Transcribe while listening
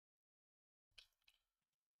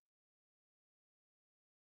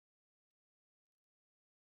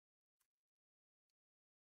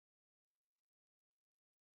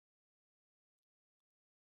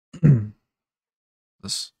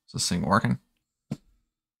Is this thing working?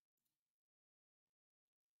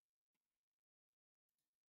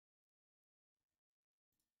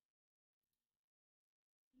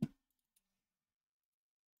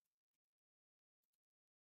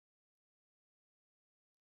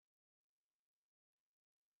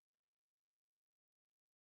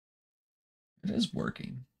 It is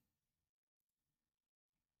working.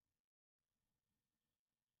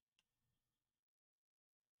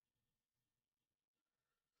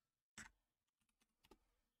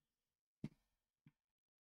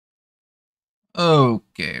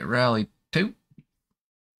 Okay, rally 2.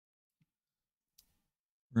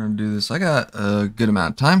 We're gonna do this. I got a good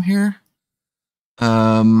amount of time here.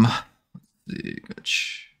 Let's see,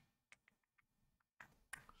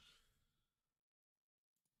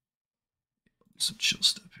 some chill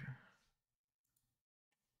stuff here.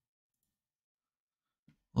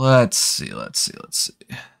 Let's see.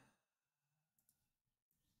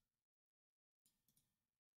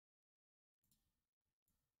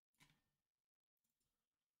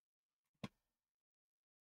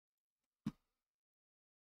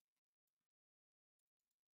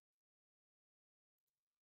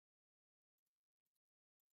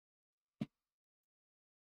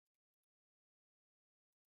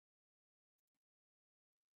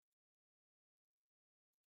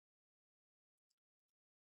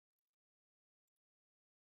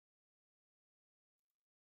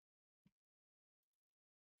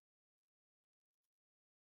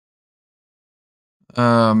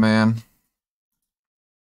 Oh man.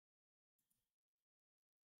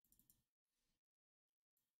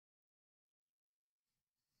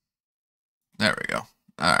 There we go.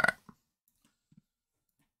 All right.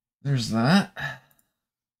 There's that.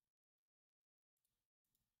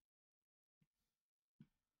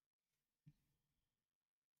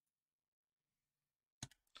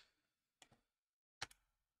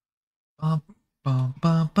 Bum, bum,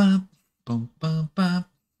 bum, bum, bum, bum, bum,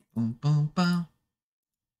 bum, bum, bum.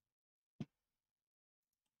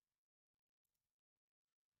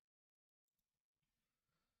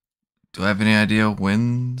 Do I have any idea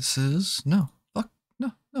when this is? No. Fuck.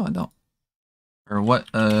 No, I don't. Or what?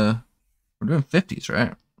 We're doing 50s,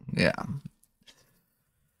 right? Yeah.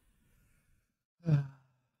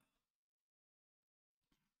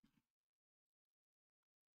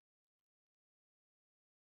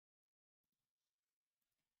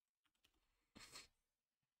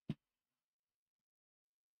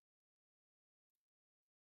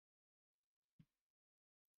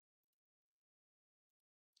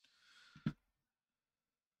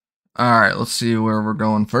 All right, let's see where we're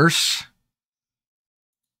going first.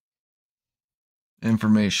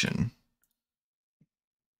 Information.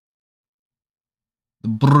 The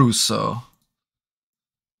Brusso.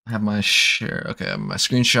 I have my share. Okay, I have my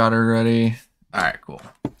screenshotter ready. All right, cool.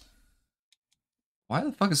 Why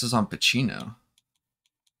the fuck is this on Pacino?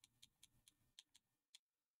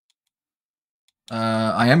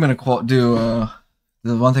 I am gonna do.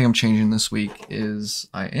 The one thing I'm changing this week is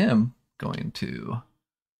I am going to.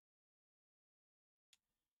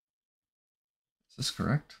 Is this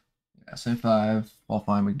correct? Yeah, 75.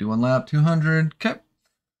 Qualifying, we can do 1 lap, 200. Okay.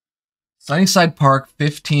 Sunnyside Park,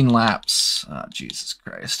 15 laps. Oh, Jesus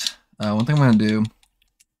Christ. One thing I'm gonna do.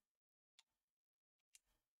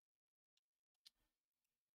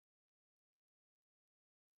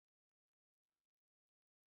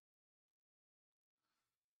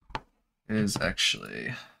 Is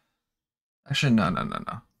actually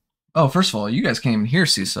no. Oh, first of all, you guys can't even hear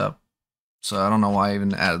CSUP, so I don't know why I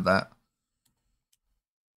even added that.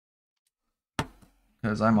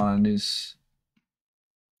 Because I'm on a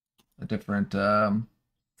different this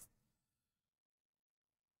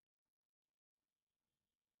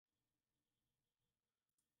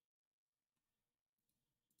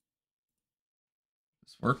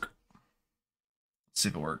work. Let's see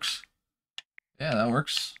if it works. Yeah, that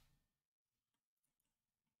works.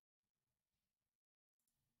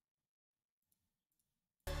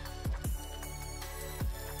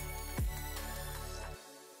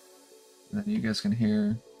 And then you guys can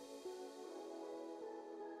hear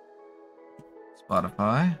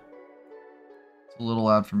Spotify. It's a little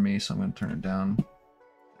loud for me, so I'm going to turn it down.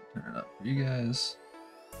 Turn it up for you guys.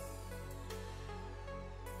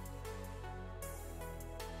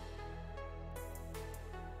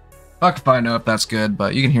 Fuck if I know if that's good,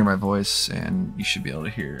 but you can hear my voice, and you should be able to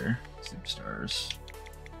hear Superstars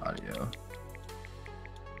audio.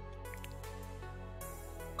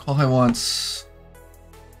 Call high once.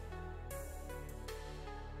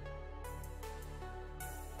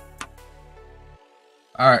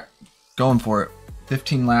 Alright, going for it.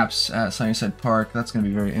 15 laps at Sunnyside Park. That's going to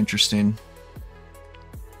be very interesting.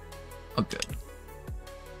 Oh, good.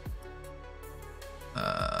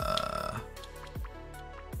 I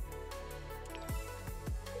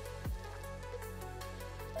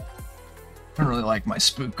don't really like my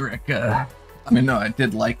Spook Rick. I mean, no, I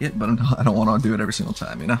did like it, but I don't want to do it every single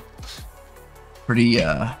time, you know? Pretty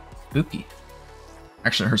spooky.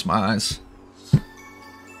 Actually, it hurts my eyes.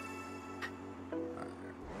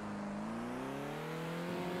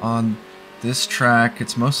 On this track,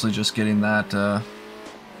 it's mostly just getting that,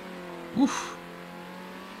 oof.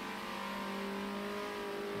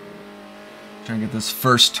 Trying to get this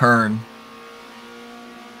first turn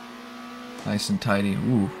nice and tidy.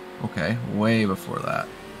 Ooh, okay, way before that.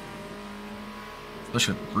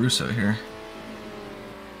 Especially with Russo here.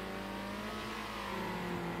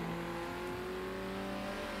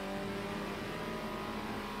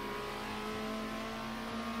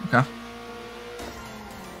 Okay.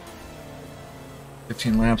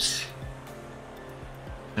 15 laps.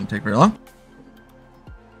 Didn't take very long.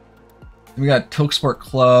 We got Tilk Sport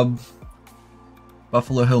Club,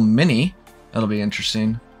 Buffalo Hill Mini. That'll be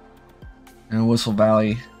interesting. And Whistle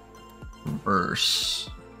Valley Reverse.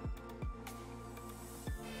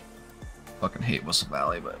 Fucking hate Whistle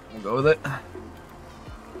Valley, but we'll go with it. I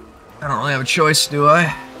don't really have a choice, do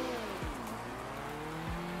I?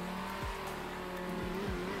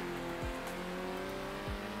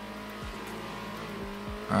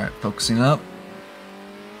 Alright, focusing up.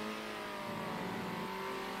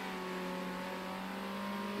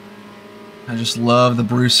 I just love the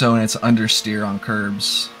Brusso and its understeer on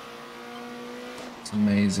curbs. It's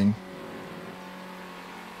amazing.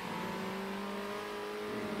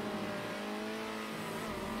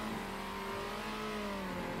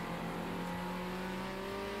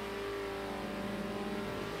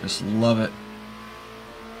 Just love it.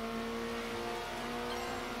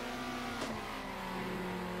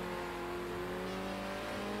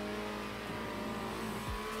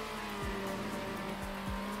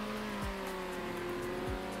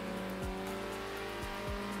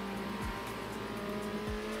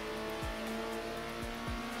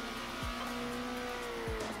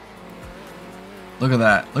 Look at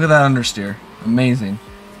that. Look at that understeer. Amazing.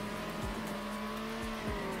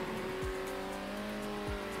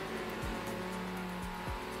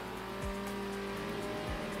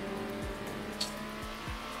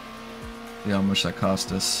 See how much that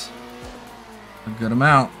cost us. A good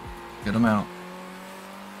amount. Good amount.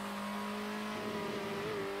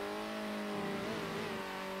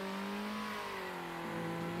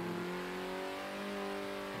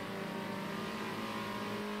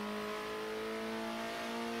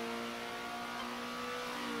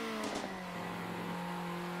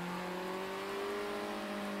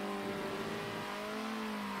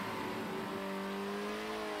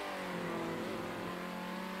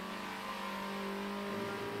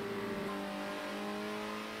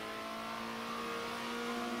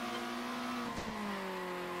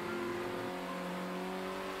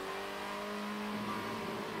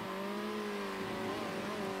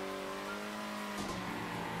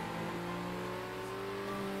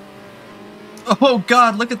 Oh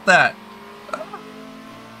god, look at that.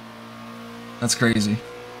 That's crazy.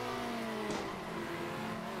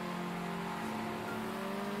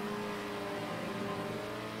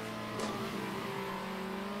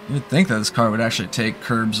 You would think that this car would actually take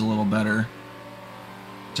curbs a little better.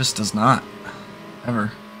 Just does not.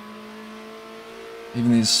 Ever.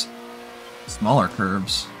 Even these smaller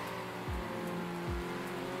curbs.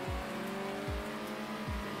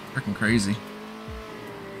 Freaking crazy.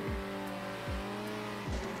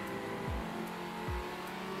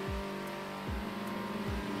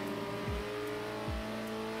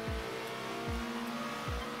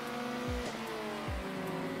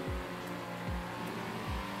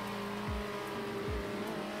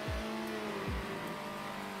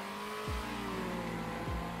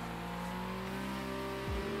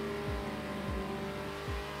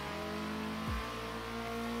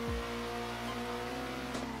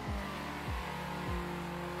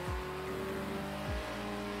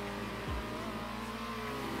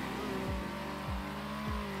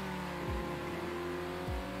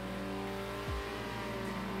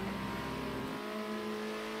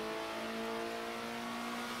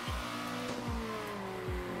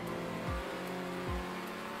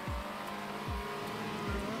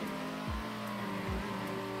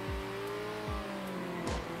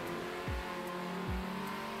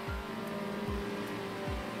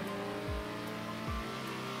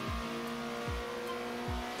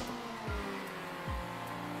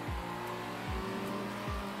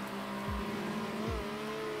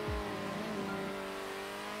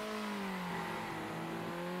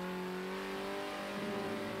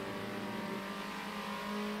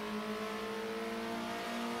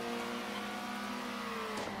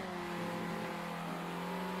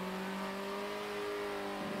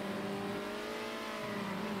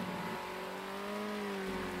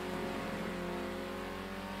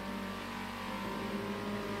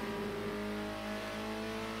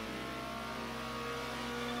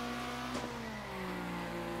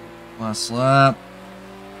 Last lap.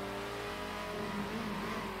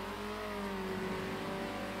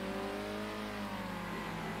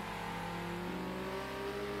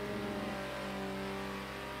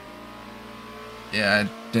 Yeah,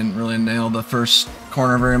 I didn't really nail the first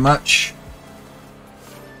corner very much.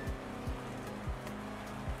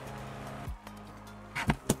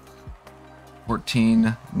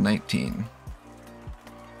 $14.19.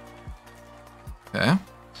 Okay. I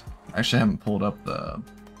actually haven't pulled up the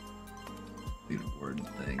leaderboard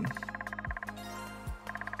thing.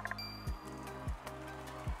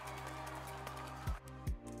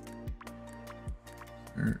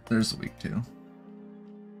 There's the week 2.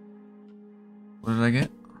 What did I get?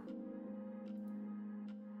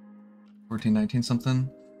 14.19 something?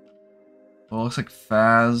 Well, it looks like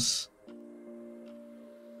Faz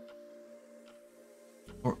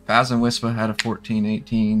and Wispa had a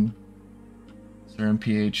 14.18. Their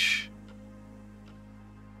MPH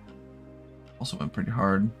also went pretty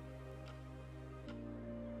hard.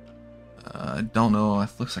 I don't know. It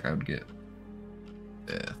looks like I would get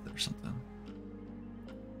 5th or something.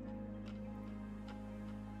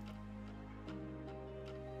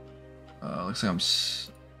 Looks like I'm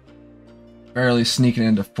barely sneaking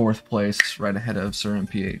into 4th place, right ahead of Sir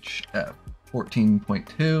MPH at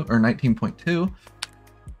 14.2 or 19.2.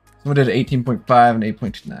 Someone did 18.5 and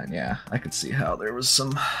 8.29. Yeah, I could see how there was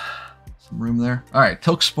some room there. All right,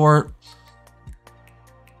 Tilk Sport.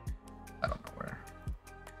 I don't know where.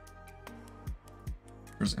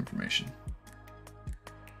 Where's the information?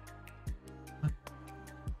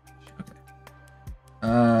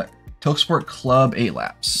 Okay. Tilk Sport Club 8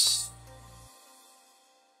 laps.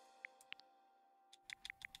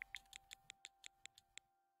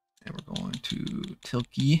 And we're going to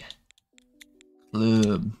Tilky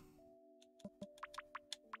Club.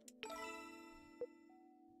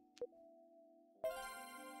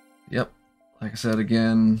 Yep, like I said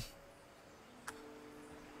again,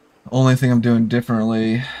 the only thing I'm doing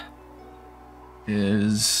differently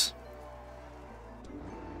is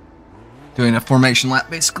doing a formation lap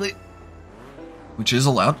basically, which is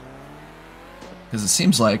allowed, because it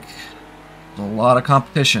seems like there's a lot of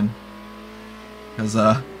competition, because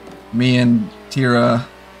me and Tira,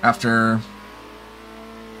 after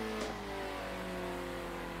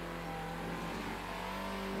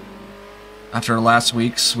last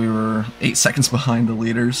week's, we were 8 seconds behind the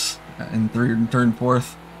leaders in third and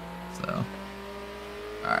 4th. So,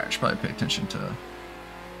 alright, I should probably pay attention to.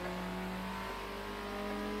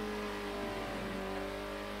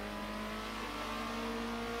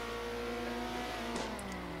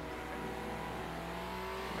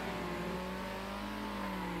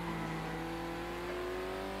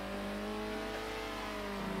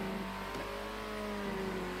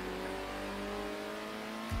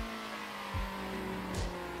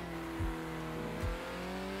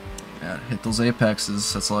 Yeah, hit those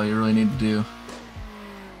apexes. That's all you really need to do.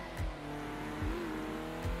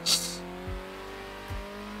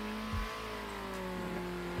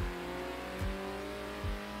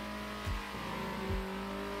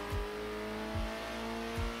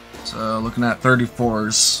 So looking at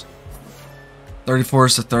 34s.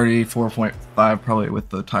 34s to 34.5 probably with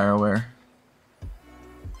the tire wear.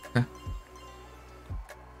 Okay.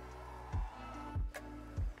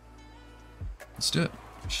 Let's do it.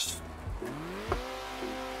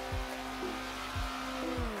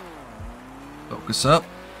 Focus up.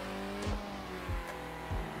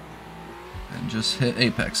 And just hit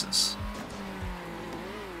apexes.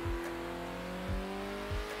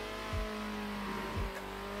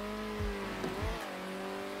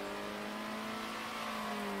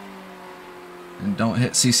 And don't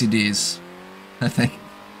hit CCDs, I think,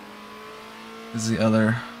 is the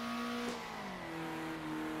other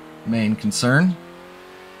main concern.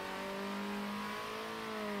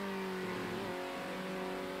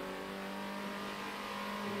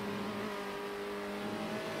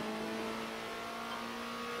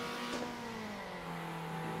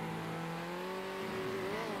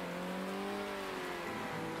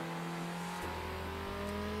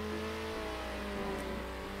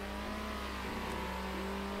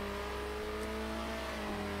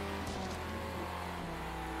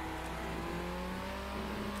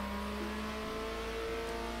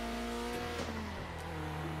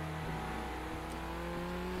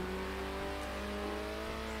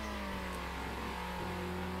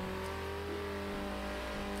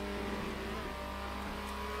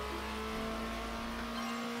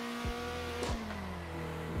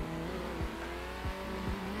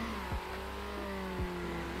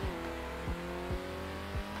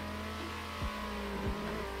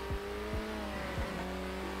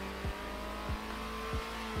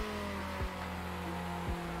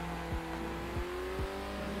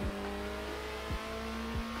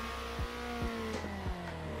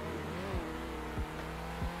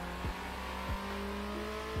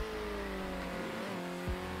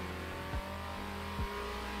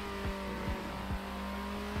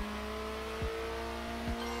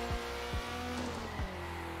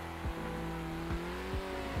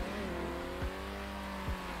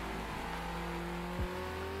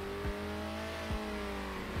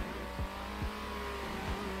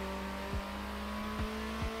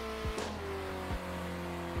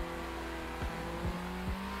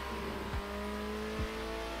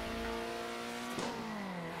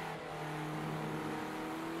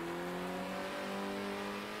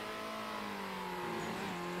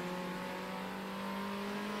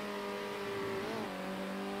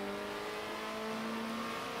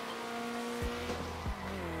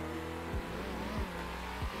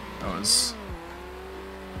 That was...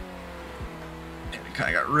 Yeah, it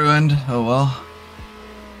kind of got ruined. Oh well.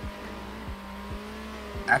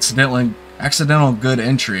 Accidental good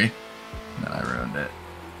entry. And then I ruined it.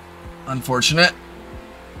 Unfortunate.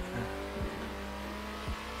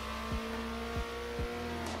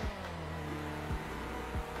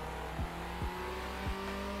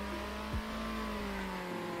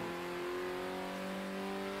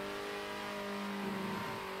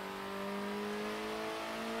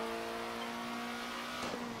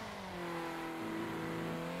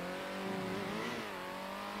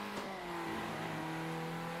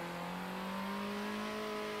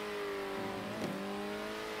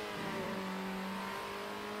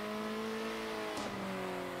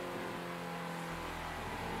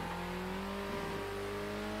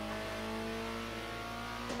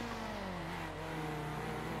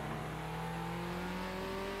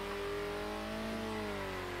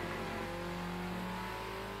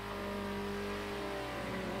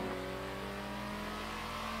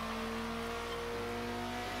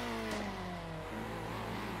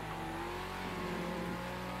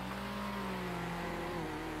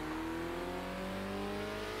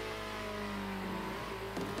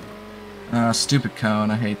 Stupid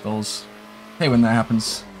cone. I hate those. I hate when that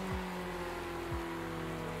happens.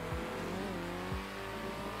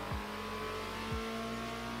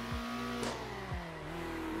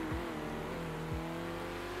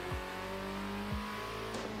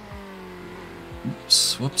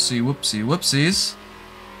 Oops. Whoopsie, whoopsie, whoopsies.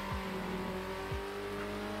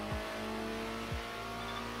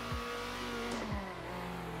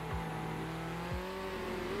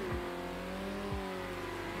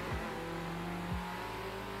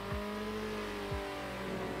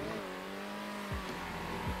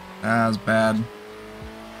 That was bad.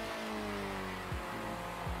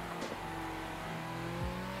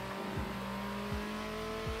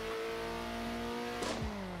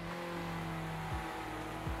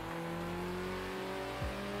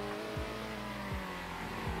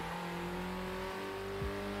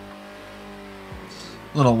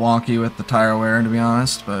 A little wonky with the tire wear, to be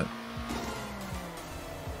honest, but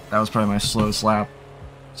that was probably my slowest lap.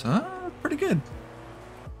 So, pretty good.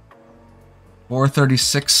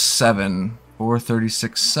 436.7.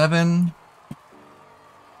 436.7.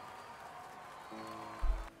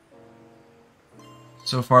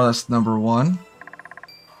 So far, that's number one.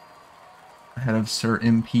 Ahead of Sir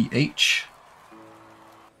MPH.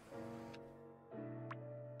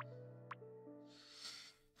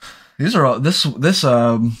 These are all this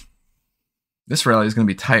rally is going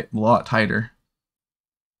to be a lot tighter.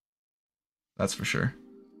 That's for sure.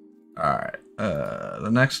 All right. The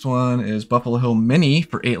next one is Buffalo Hill Mini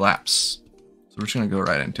for 8 laps. So we're just going to go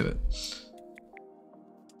right into it.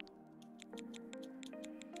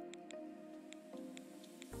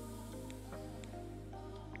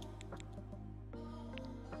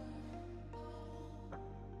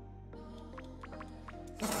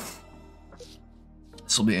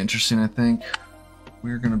 This will be interesting, I think.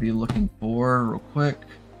 We're going to be looking for, real quick,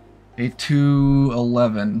 a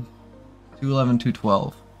 211. 211,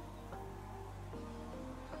 212.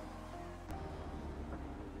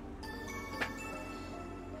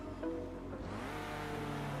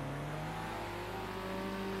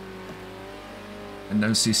 And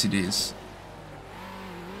no CCDs.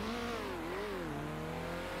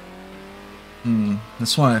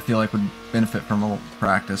 This one I feel like would benefit from a little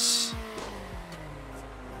practice.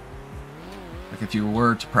 Like if you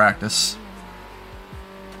were to practice.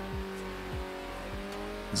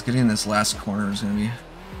 Because getting this last corner is going to be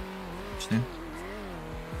interesting.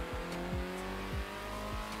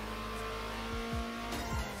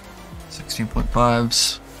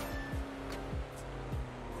 .5s.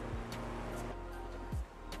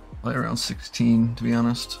 Probably around 16, to be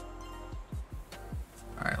honest.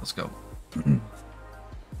 Alright, let's go.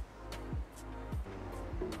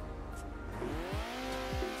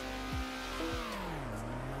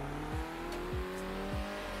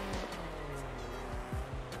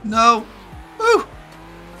 No! Woo!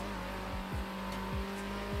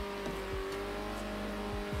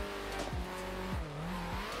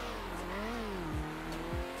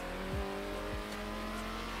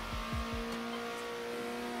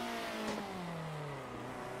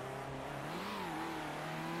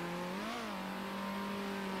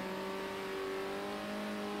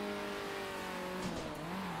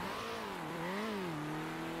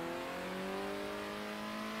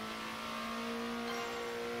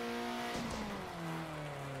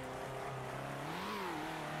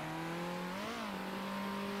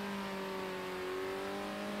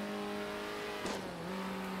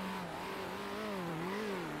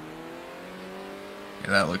 Yeah,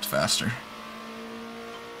 that looked faster.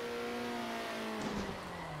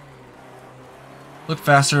 Looked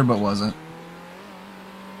faster, but wasn't.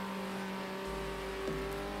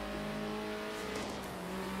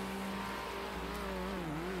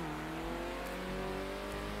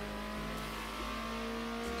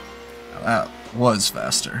 Now that was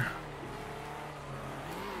faster.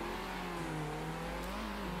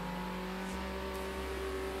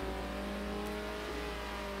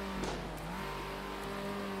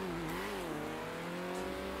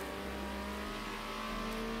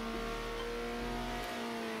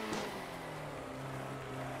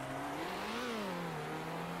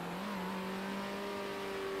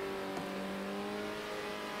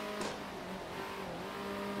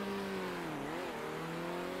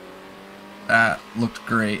 That looked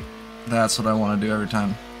great. That's what I want to do every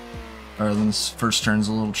time. Other than this first turn's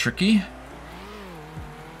a little tricky.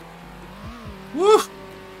 Woo!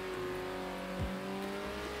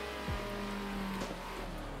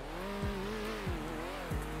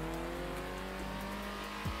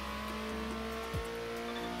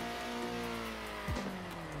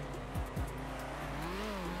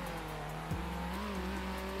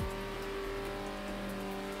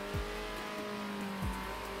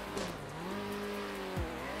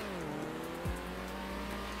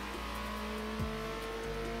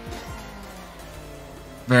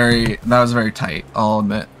 That was very tight, I'll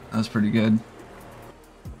admit. That was pretty good.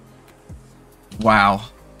 Wow.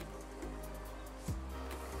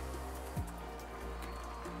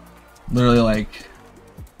 Literally like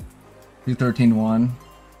 213.1.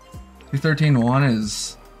 213.1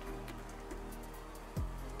 is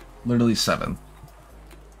literally 7th.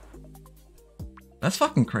 That's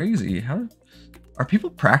fucking crazy. How are people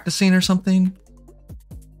practicing or something?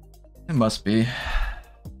 It must be.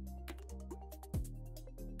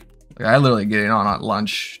 I literally get it on at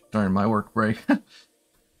lunch during my work break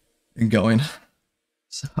and going.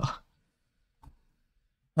 So,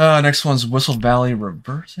 next one's Whistle Valley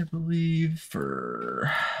Reverse, I believe,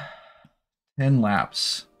 for 10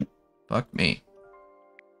 laps. Fuck me.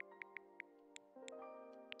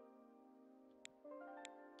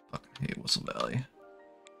 Fucking hate Whistle Valley.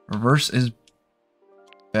 Reverse is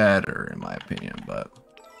better in my opinion, but.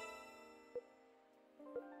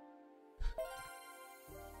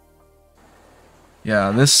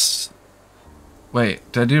 Yeah, this...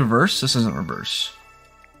 Wait, did I do reverse? This isn't reverse.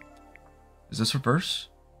 Is this reverse?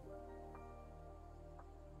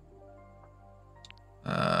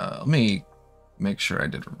 Let me make sure I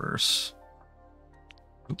did reverse.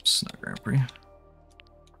 Oops, not Grand Prix.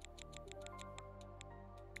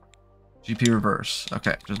 GP reverse.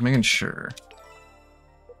 Okay, just making sure.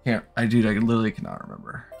 Can't, I literally cannot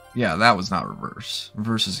remember. Yeah, that was not reverse.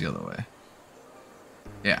 Reverse is the other way.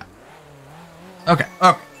 Yeah. Okay,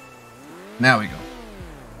 okay. Now we go.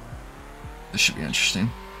 This should be interesting.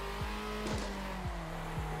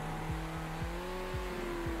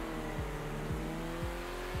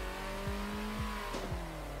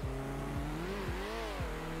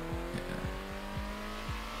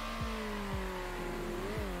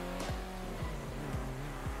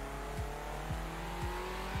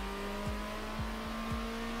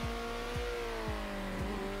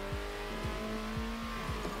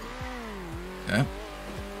 Okay.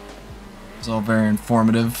 It's all very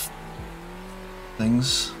informative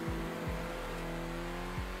things.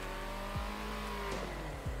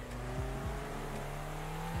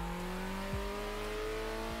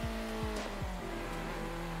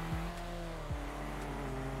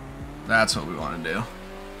 That's what we want to do.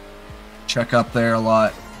 Check up there a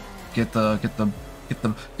lot. Get the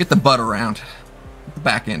butt around. Get the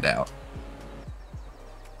back end out.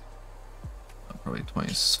 Probably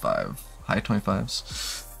 25. High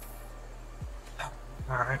 25s.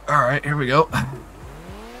 Alright, here we go.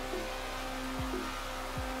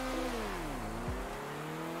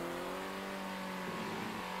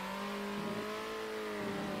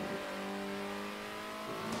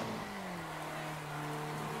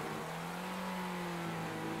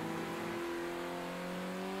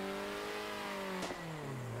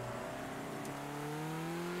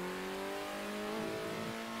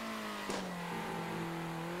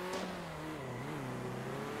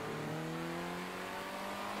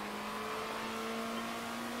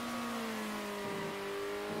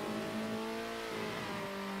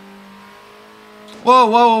 Whoa,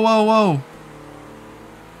 whoa, whoa, whoa.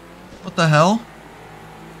 What the hell?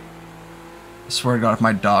 I swear to God, if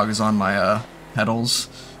my dog is on my pedals,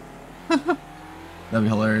 that'd be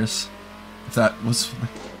hilarious. If that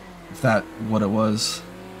what it was.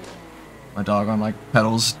 My dog on like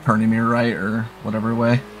pedals turning me right or whatever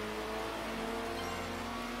way.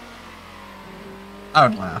 I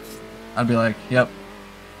would laugh. I'd be like, yep,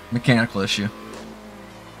 mechanical issue.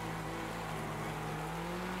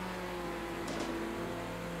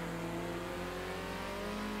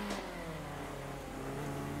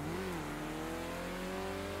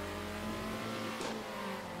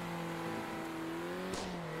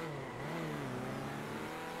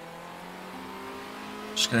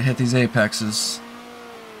 Just gotta hit these apexes.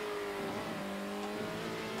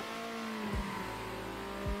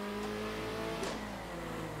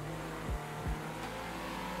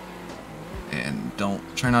 And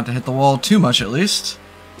try not to hit the wall too much at least.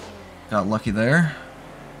 Got lucky there.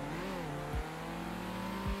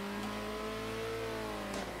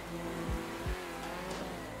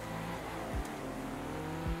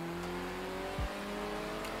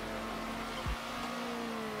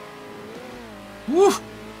 Woo!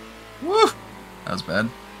 Woo! That was bad.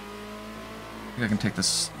 I think I can take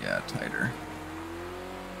this, yeah, tighter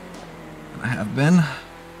than I have been.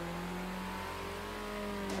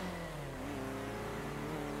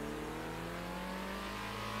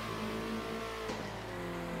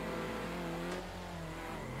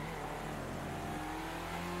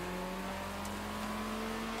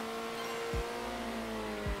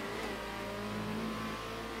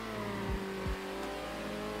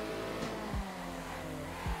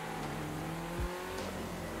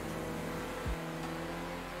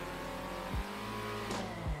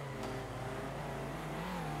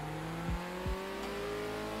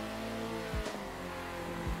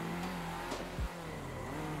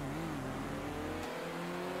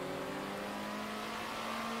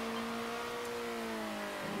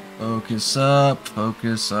 Focus up,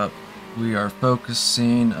 focus up. We are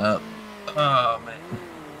focusing up. Oh, man.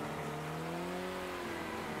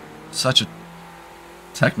 Such a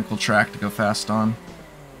technical track to go fast on.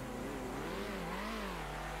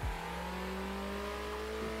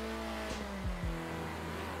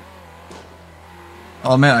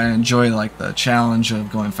 Oh man, I enjoy like the challenge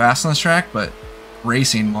of going fast on this track, but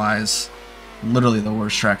racing wise, literally the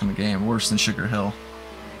worst track in the game, worse than Sugar Hill,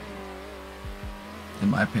 in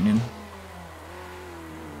my opinion.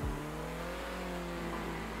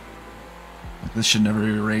 Like, this should never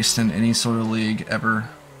be raced in any sort of league ever.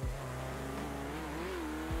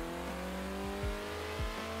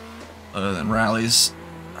 Other than rallies.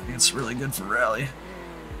 I think it's really good for rally.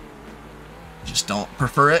 Just don't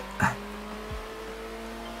prefer it.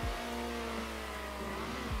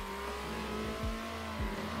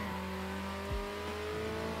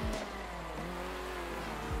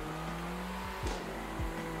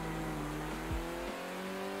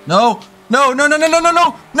 No! No! No! No! No! No! No!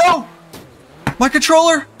 No! No! My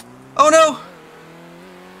controller! Oh no!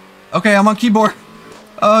 Okay, I'm on keyboard.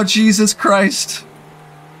 Oh Jesus Christ!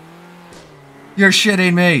 You're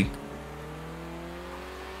shitting me!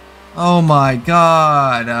 Oh my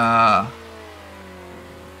God!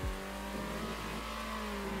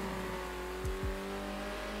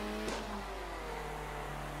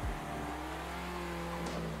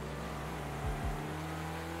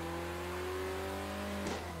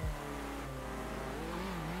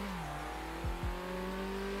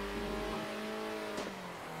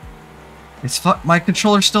 My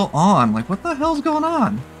controller's still on. Like, what the hell's going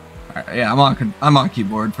on? All right, yeah, I'm on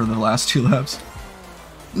keyboard for the last 2 laps.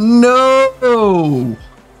 No!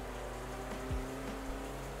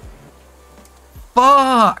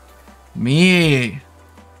 Fuck me.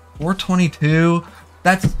 422.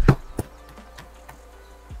 That's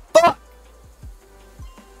fuck.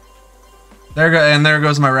 There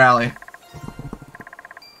goes my rally.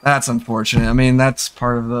 That's unfortunate. I mean, that's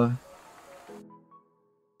part of the.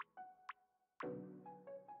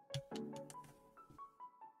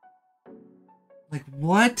 Like,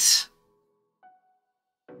 what?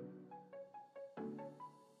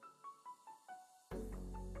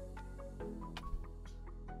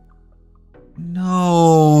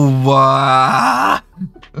 No.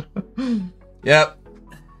 Yep.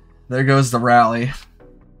 There goes the rally.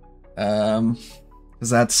 Because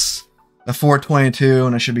that's a 422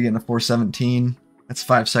 and I should be getting a 417. That's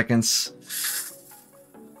 5 seconds.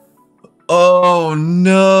 Oh,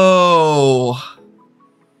 no.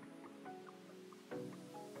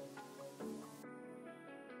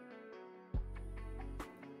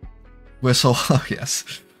 Whistle, oh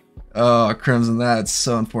yes. Oh, Crimson, that's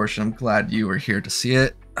so unfortunate. I'm glad you were here to see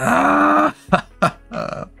it. Ah!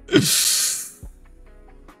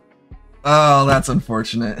 Oh, that's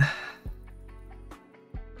unfortunate.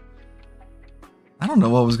 I don't know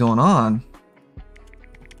what was going on.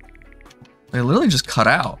 They literally just cut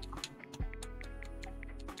out.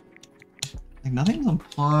 Like, nothing's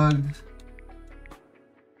unplugged.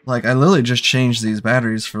 Like, I literally just changed these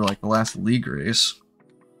batteries for, like, the last league race.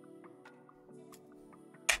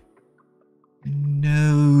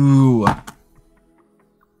 No.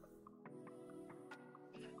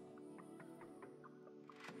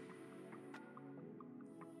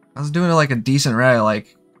 I was doing like a decent rally.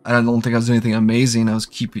 Like, I don't think I was doing anything amazing. I was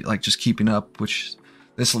just keeping up, which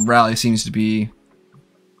this rally seems to be,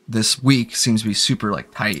 this week seems to be super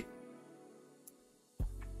like tight.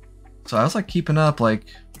 So I was like keeping up, like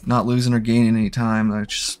not losing or gaining any time. It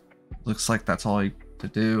just looks like that's all I to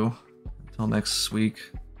do until next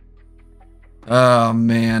week. Oh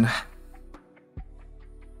man,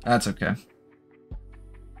 that's okay.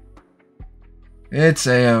 It's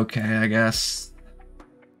a-okay, I guess.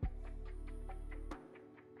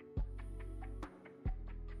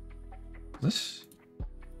 This?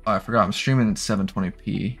 Oh, I forgot. I'm streaming at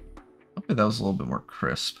 720p. Hopefully that was a little bit more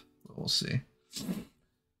crisp, but we'll see.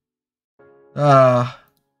 Damn.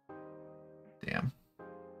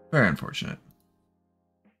 Very unfortunate.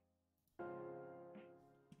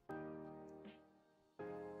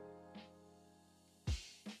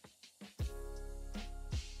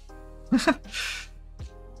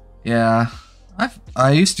 Yeah,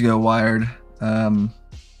 I used to go wired, and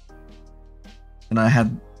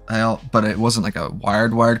but it wasn't like a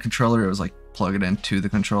wired controller. It was like plug it into the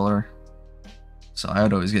controller. So I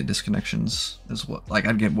would always get disconnections as well. Like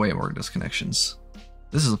I'd get way more disconnections.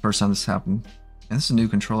 This is the first time this happened, and this is a new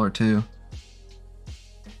controller too.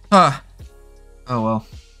 Oh well.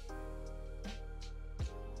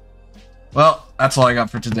 Well, that's all I got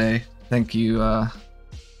for today. Thank you. How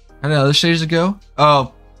many other stages to go?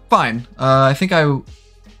 Oh, fine. I think I'd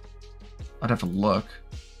have to look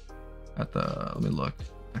at the. Let me look.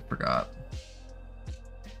 I forgot.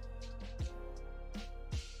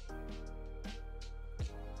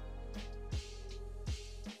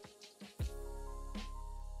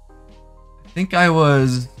 I think I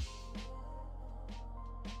was.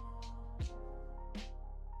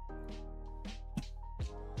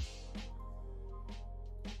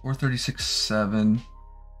 $436.7.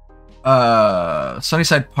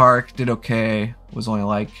 Sunnyside Park did okay. Was only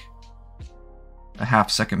like a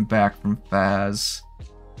half-second back from Faz.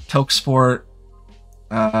 Tokesport,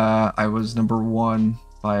 I was #1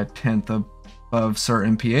 by a 10th above Sir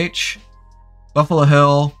MPH. Buffalo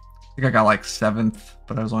Hill, I think I got like 7th,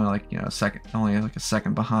 but I was only like, only like a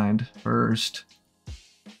second behind first,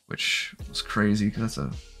 which was crazy because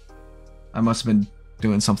I must have been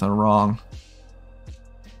doing something wrong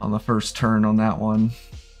on the first turn on that one,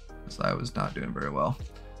 because I was not doing very well.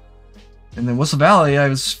 And then Whistle Valley, I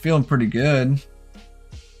was feeling pretty good.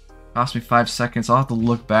 Cost me 5 seconds. I'll have to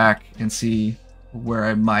look back and see where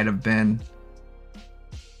I might have been.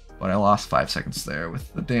 But I lost 5 seconds there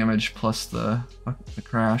with the damage plus the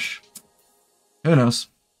crash. Who knows?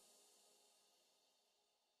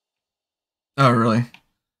 Oh, really?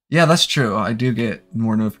 Yeah, that's true. I do get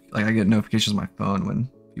more I get notifications on my phone when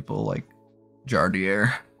people like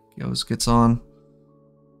Jardier gets on.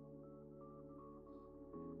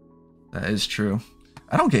 That is true.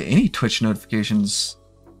 I don't get any Twitch notifications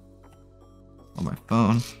on my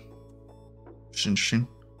phone. It's interesting.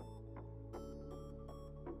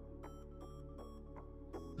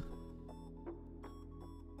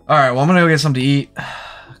 Alright, well I'm gonna go get something to eat,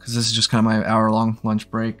 because this is just kind of my hour-long lunch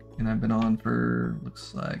break, and I've been on for,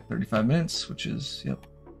 looks like 35 minutes, which is, yep,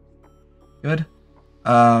 good.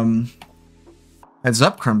 Heads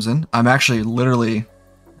up, Crimson. I'm actually literally,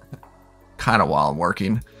 kind of while I'm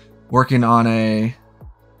working on a,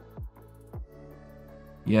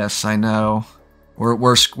 yes, I know. We're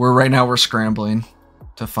right now we're scrambling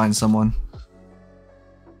to find someone.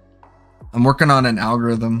 I'm working on an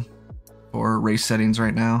algorithm for race settings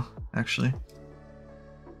right now, actually.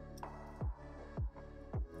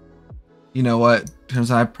 You know what?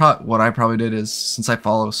 What I probably did is, since I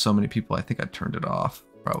follow so many people, I think I turned it off,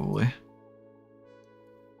 probably.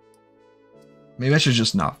 Maybe I should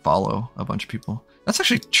just not follow a bunch of people. That's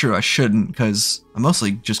actually true, I shouldn't, because I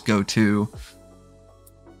mostly just go to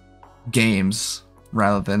games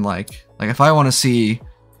rather than like if I want to see,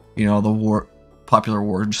 the popular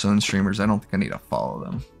Warzone streamers, I don't think I need to follow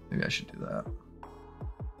them. Maybe I should do that.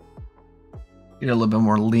 Get a little bit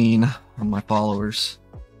more lean on my followers.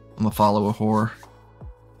 I'm a follower whore.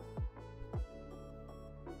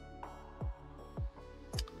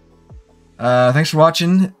 Thanks for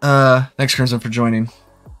watching. Thanks, Crimson, for joining.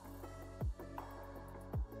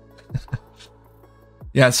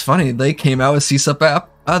 Yeah, it's funny. They came out with CSUP app.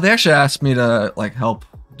 They actually asked me to like help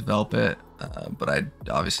develop it, but I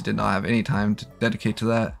obviously did not have any time to dedicate to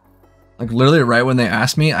that. Like literally right when they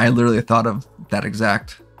asked me, I literally thought of that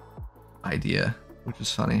exact idea. which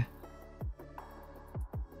is funny.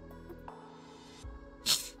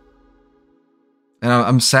 And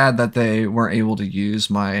I'm sad that they weren't able to use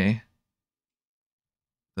the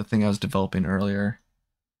thing I was developing earlier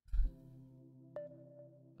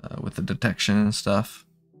with the detection and stuff.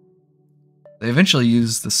 They eventually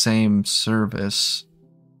used the same service,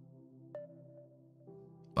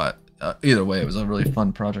 but either way, it was a really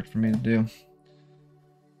fun project for me to do.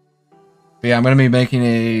 But yeah, I'm going to be making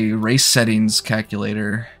a race settings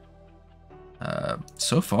calculator.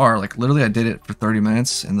 So far, like literally I did it for 30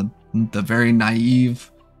 minutes, and the very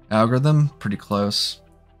naive algorithm, pretty close.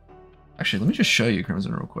 Actually, let me just show you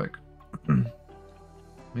Crimson real quick. Let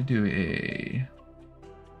me do a...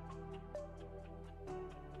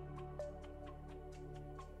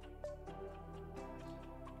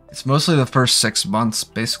 It's mostly the first 6 months,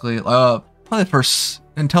 basically. Probably the first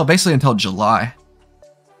until July.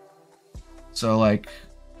 So like,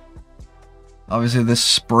 obviously this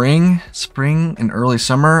spring and early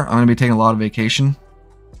summer, I'm gonna be taking a lot of vacation.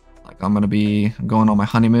 Like I'm going on my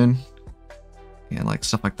honeymoon and like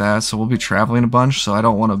stuff like that. So we'll be traveling a bunch. So I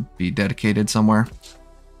don't want to be dedicated somewhere,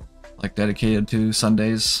 like dedicated to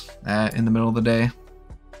Sundays in the middle of the day.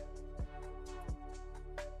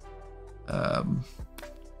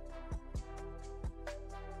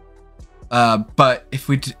 But if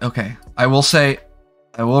we okay, I will say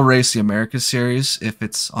I will race the Americas series if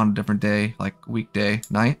it's on a different day, like weekday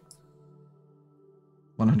night.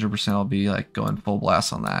 100% I'll be like going full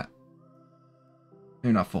blast on that.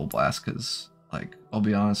 Maybe not full blast, because like I'll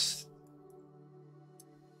be honest,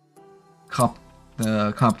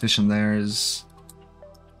 the competition there is,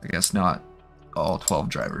 I guess, not all 12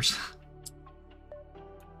 drivers.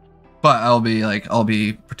 But I'll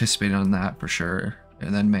be participating in that for sure,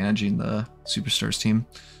 and then managing the Superstars team.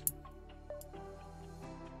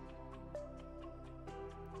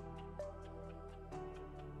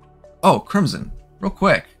 Oh, Crimson, real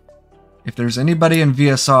quick. If there's anybody in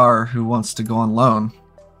VSR who wants to go on loan,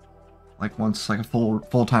 like wants like a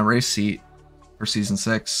full-time race seat for season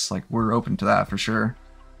 6, like we're open to that for sure.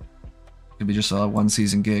 Could be just a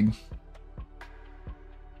 1-season gig.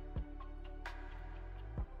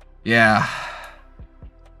 Yeah.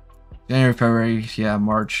 January, February, yeah,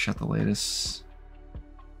 March at the latest.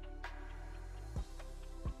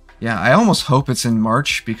 Yeah, I almost hope it's in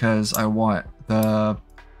March because I want the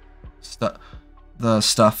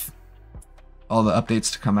stuff, all the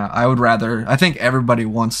updates to come out. I think everybody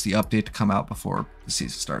wants the update to come out before the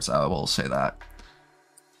season starts. I will say that.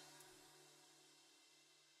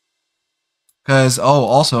 Because,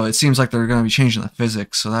 also, it seems like they're going to be changing the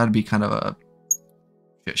physics, so that'd be kind of a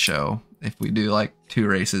shit show if we do like 2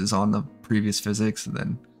 races on the previous physics and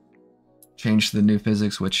then change to the new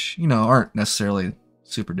physics, which, you know, aren't necessarily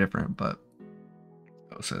super different, but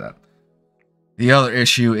I'll say that. The other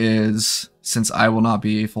issue is, since I will not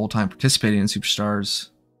be full-time participating in Superstars,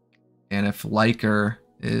 and if Liker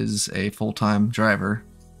is a full-time driver,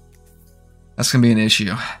 that's going to be an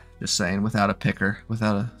issue. Just saying, without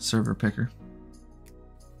a server picker.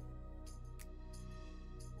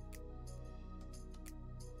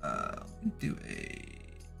 Let me do a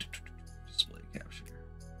display capture.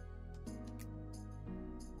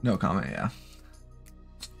 No comment, yeah.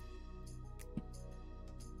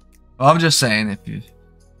 Well, I'm just saying,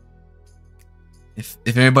 if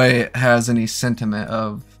anybody has any sentiment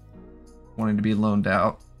of wanting to be loaned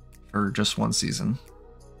out for just 1 season,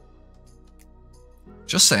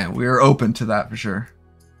 just saying, we are open to that for sure.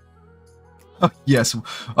 Oh, yes.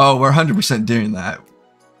 Oh, we're 100% doing that.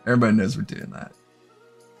 Everybody knows we're doing that.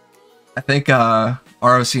 I think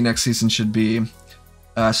ROC next season should be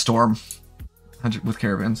Storm with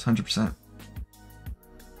caravans, 100%.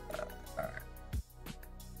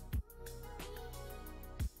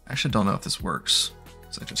 I actually don't know if this works,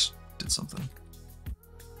 because I just did something.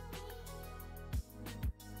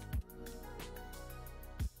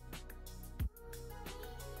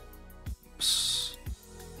 Oops.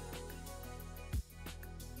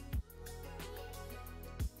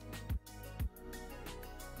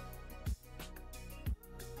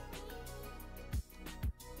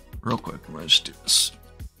 Real quick, I'm gonna just do this.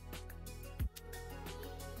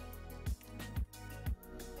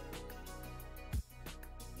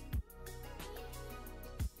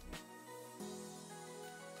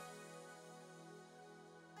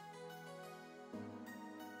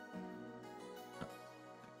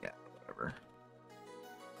 Yeah, whatever.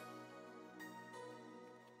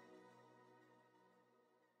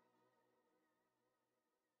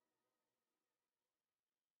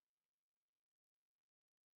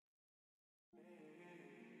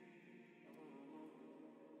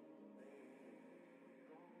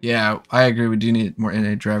 Yeah, I agree. We do need more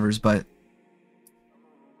NA drivers, but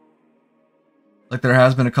like there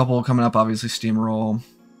has been a couple coming up. Obviously, Steamroll.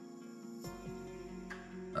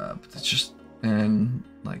 But it's just and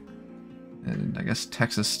I guess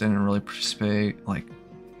Texas didn't really participate. Like,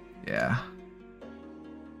 yeah,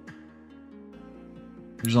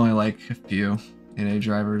 there's only like a few NA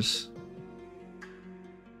drivers.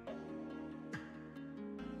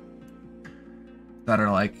 That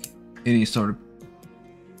are like any sort of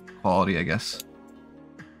quality, I guess.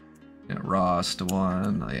 You know, Ross to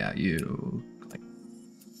one, yeah, you like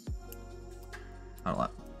not a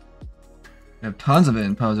lot. We have tons of it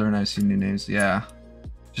in Poser, and I've seen new names. Yeah,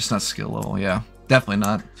 just not skill level. Yeah, definitely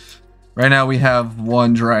not. Right now we have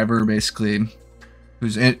one driver basically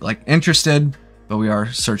who's interested, but we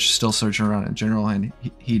are still searching around in general, and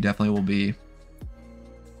he definitely will be.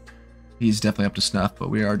 He's definitely up to snuff,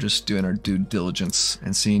 but we are just doing our due diligence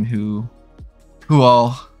and seeing who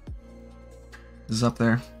all is up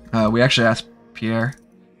there. We actually asked Pierre,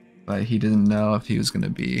 but he didn't know if he was going to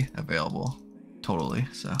be available totally.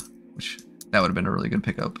 So, which that would have been a really good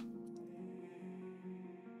pickup.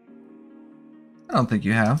 I don't think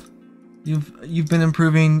you have. You've been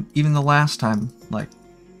improving even the last time, like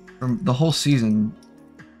from the whole season.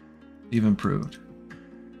 You've improved.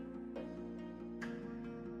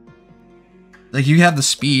 Like, you have the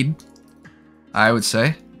speed, I would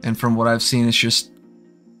say. And from what I've seen, it's just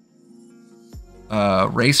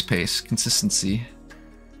race pace, consistency.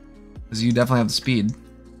 Because you definitely have the speed.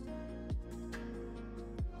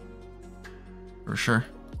 For sure.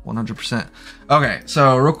 100%. Okay,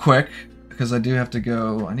 so real quick, because I do have to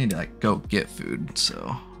go, I need to like go get food,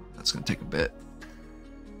 so that's going to take a bit.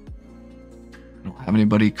 I don't have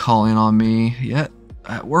anybody calling on me yet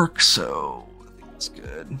at work, so I think that's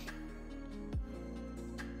good.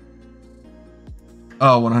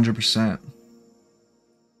 Oh, 100%.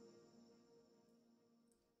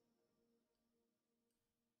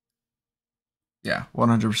 Yeah,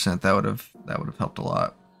 100%. That would have helped a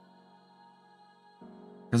lot.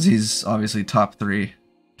 Because he's obviously top 3,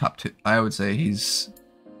 top 2. I would say he's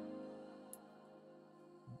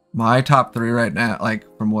my top 3 right now. Like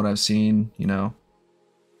from what I've seen, you know,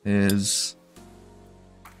 is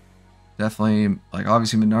definitely like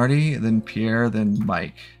obviously Minardi, then Pierre, then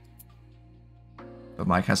Mike. But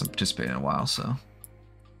Mike hasn't participated in a while, so.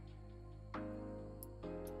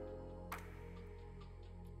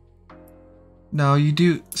 No, you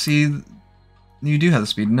do. See, you do have the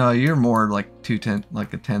speed. No, you're more like 2/10,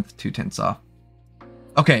 like a 10th, 2/10 off.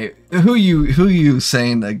 Okay, who you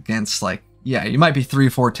saying against? Like, yeah, you might be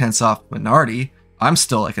 3-4 tenths off Minardi. I'm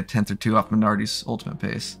still like a 10th or 2 off Minardi's ultimate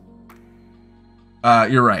pace.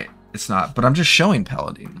 You're right. It's not. But I'm just showing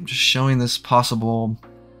Paladin. I'm just showing this possible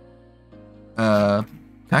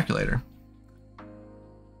calculator.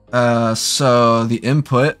 So the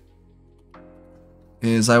input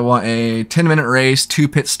is I want a 10-minute race, 2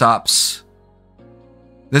 pit stops.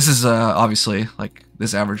 This is obviously like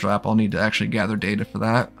this average lap. I'll need to actually gather data for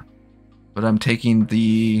that. But I'm taking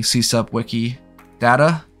the CSUP wiki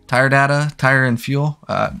data, tire and fuel.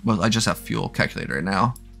 Well, I just have fuel calculator right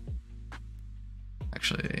now.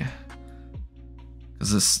 Actually,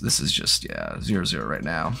 because this is just 0-0 right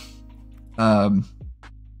now. I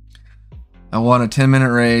want a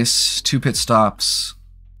 10-minute race, 2 pit stops.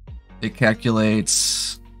 It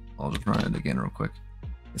calculates. I'll just run it again real quick.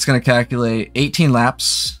 It's going to calculate 18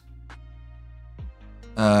 laps.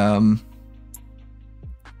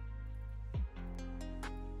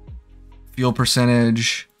 Fuel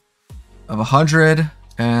percentage of 100,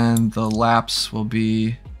 and the laps will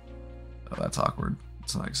be. Oh, that's awkward.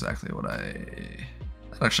 It's not exactly what that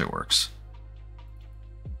actually works.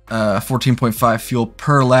 14.5 fuel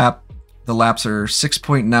per lap. The laps are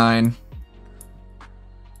 6.9,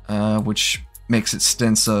 which makes it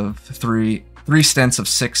stints of three stints of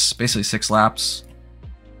 6, basically 6 laps,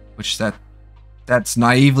 which that's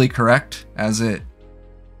naively correct, as it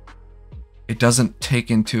doesn't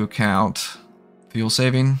take into account fuel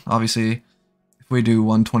saving. Obviously, if we do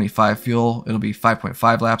 125 fuel, it'll be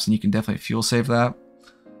 5.5 laps, and you can definitely fuel save that.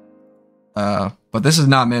 But this is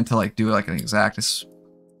not meant to like do like an exact.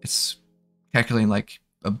 It's calculating like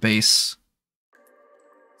a base.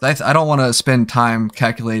 I don't want to spend time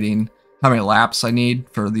calculating how many laps I need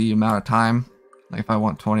for the amount of time. Like if I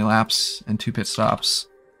want 20 laps and 2 pit stops,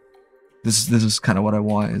 this is kind of what I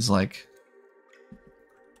want, is like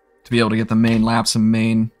to be able to get the main laps and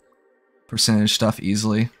main percentage stuff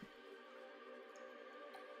easily.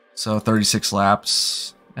 So 36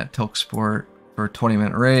 laps at Tilk Sport for a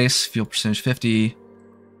 20-minute race, fuel percentage 50.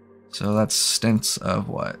 So that's stints of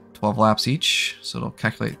what, 12 laps each. So it'll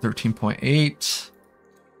calculate 13.8.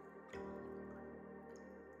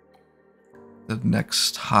 the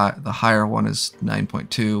next the higher one is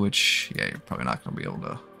 9.2, which, yeah, you're probably not going to be able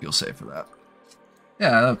to feel safe for that.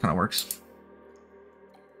 Yeah, that kind of works.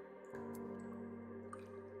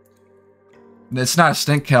 It's not a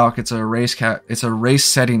stint calc, it's a race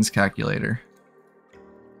settings calculator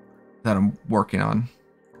that I'm working on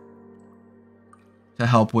to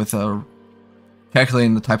help with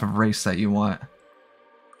calculating the type of race that you want.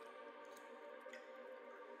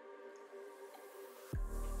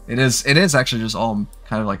 It is actually just all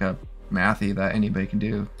kind of like a mathy that anybody can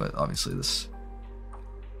do, but obviously this.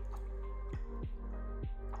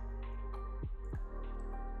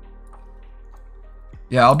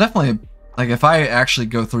 Yeah, I'll definitely, like, if I actually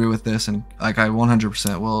go through with this, and like I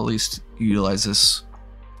 100% will at least utilize this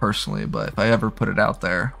personally, but if I ever put it out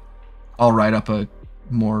there, I'll write up a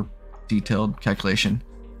more detailed calculation.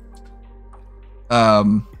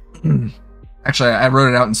 Actually, I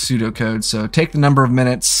wrote it out in pseudocode. So take the number of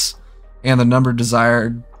minutes and the number of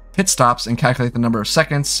desired pit stops and calculate the number of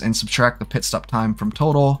seconds and subtract the pit stop time from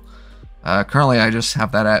total. Currently, I just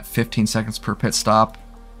have that at 15 seconds per pit stop,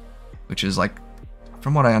 which is like,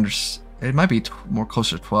 from what I understand, it might be more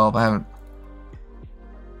closer to 12. I haven't.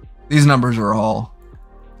 These numbers are all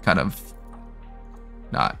kind of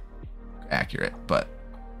not accurate, but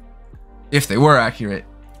if they were accurate,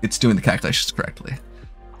 it's doing the calculations correctly.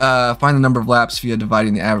 Find the number of laps via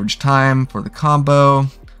dividing the average time for the combo.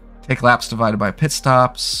 Take laps divided by pit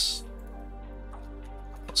stops.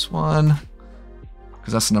 +1,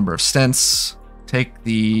 because that's the number of stints. Take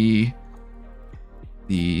the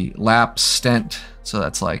lap stint, so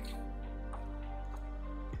that's like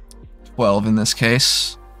 12 in this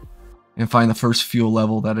case, and find the first fuel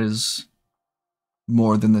level that is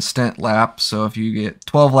more than the stint lap. So if you get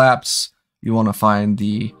 12 laps, you want to find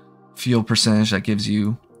the fuel percentage that gives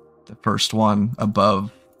you the first one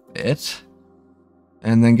above it,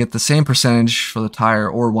 and then get the same percentage for the tire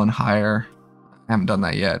or one higher. I haven't done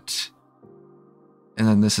that yet. And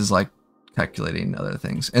then this is like calculating other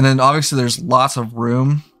things. And then obviously there's lots of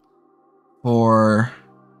room for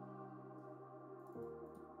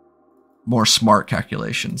more smart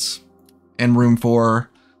calculations and room for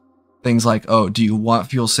things like, oh, do you want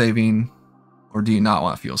fuel saving or do you not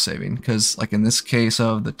want fuel saving? Because like in this case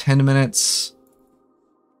of the 10 minutes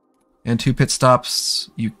and 2 pit stops,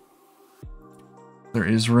 there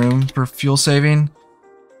is room for fuel saving.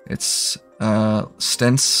 It's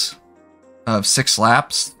stints of 6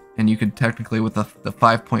 laps, and you could technically, with the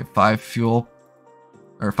 5.5 fuel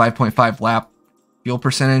or 5.5 lap fuel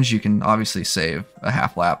percentage, you can obviously save a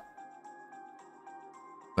half lap.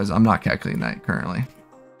 Because I'm not calculating that currently.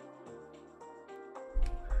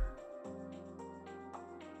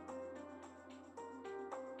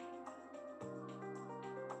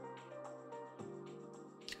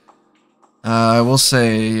 I will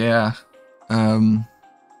say, yeah.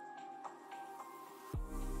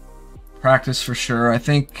 Practice for sure. I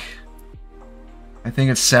think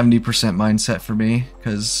it's 70% mindset for me,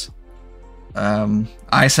 because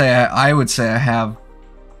I would say I have.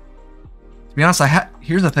 To be honest,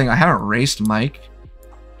 here's the thing: I haven't raced Mike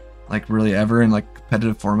like really ever in like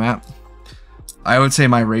competitive format. I would say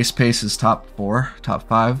my race pace is top 4, top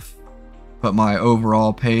 5, but my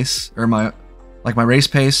overall pace, or my race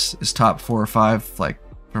pace is top 4 or 5, like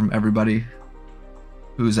from everybody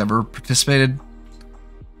who's ever participated.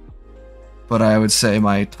 But I would say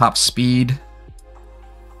my top speed's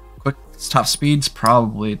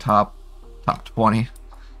probably top 20,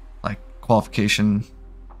 like qualification,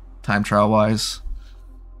 time trial wise.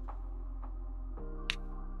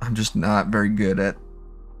 I'm just not very good at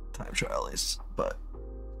time trials, but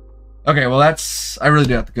okay. Well, I really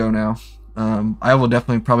do have to go now. I will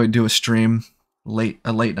definitely probably do a stream, a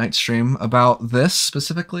late night stream about this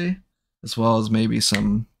specifically, as well as maybe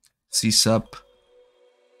some CSUP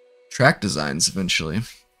track designs eventually.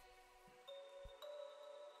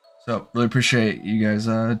 So really appreciate you guys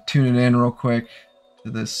tuning in real quick to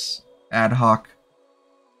this ad hoc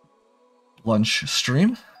lunch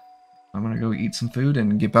stream. I'm gonna go eat some food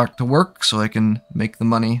and get back to work so I can make the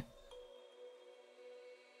money,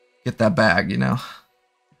 get that bag, you know.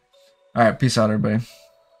 All right, peace out, everybody.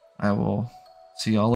 I will see y'all later.